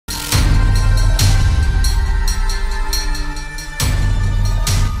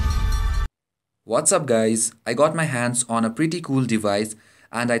What's up guys, I got my hands on a pretty cool device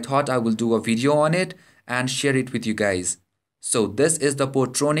and I thought I will do a video on it and share it with you guys. So this is the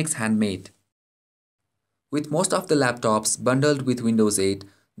Portronics Handmate. With most of the laptops bundled with Windows 8,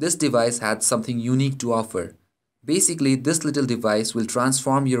 this device had something unique to offer. Basically, this little device will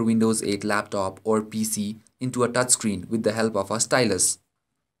transform your Windows 8 laptop or PC into a touchscreen with the help of a stylus.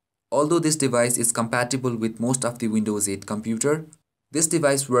 Although this device is compatible with most of the Windows 8 computer, this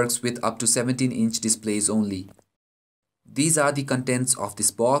device works with up to 17-inch displays only. These are the contents of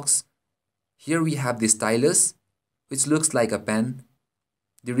this box. Here we have the stylus, which looks like a pen,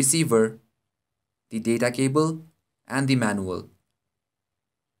 the receiver, the data cable, and the manual.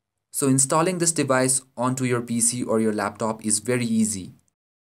 So installing this device onto your PC or your laptop is very easy.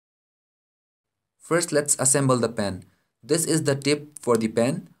 First, let's assemble the pen. This is the tip for the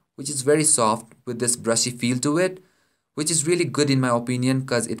pen, which is very soft with this brushy feel to it, which is really good in my opinion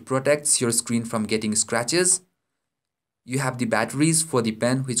because it protects your screen from getting scratches. You have the batteries for the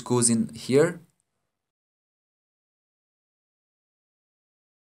pen which goes in here.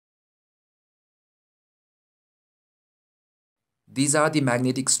 These are the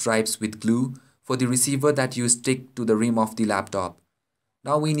magnetic stripes with glue for the receiver that you stick to the rim of the laptop.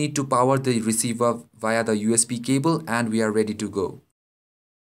 Now we need to power the receiver via the USB cable and we are ready to go.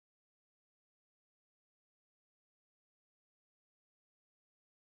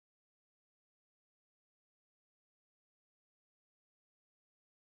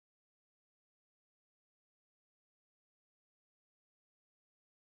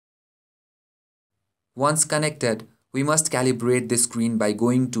 Once connected, we must calibrate the screen by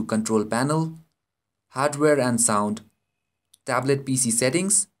going to Control Panel, Hardware and Sound, Tablet PC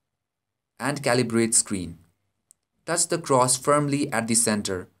Settings, and Calibrate Screen. Touch the cross firmly at the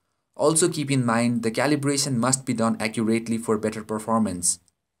center. Also keep in mind the calibration must be done accurately for better performance.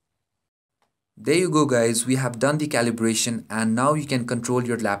 There you go guys, we have done the calibration and now you can control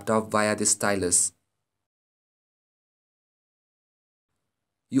your laptop via the stylus.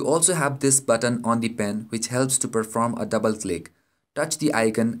 You also have this button on the pen which helps to perform a double click. Touch the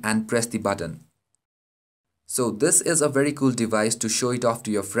icon and press the button. So this is a very cool device to show it off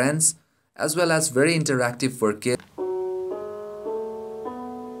to your friends, as well as very interactive for kids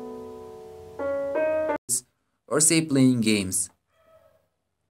or say playing games.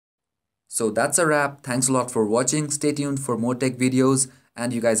 So that's a wrap. Thanks a lot for watching. Stay tuned for more tech videos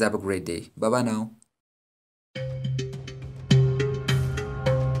and you guys have a great day. Bye bye now.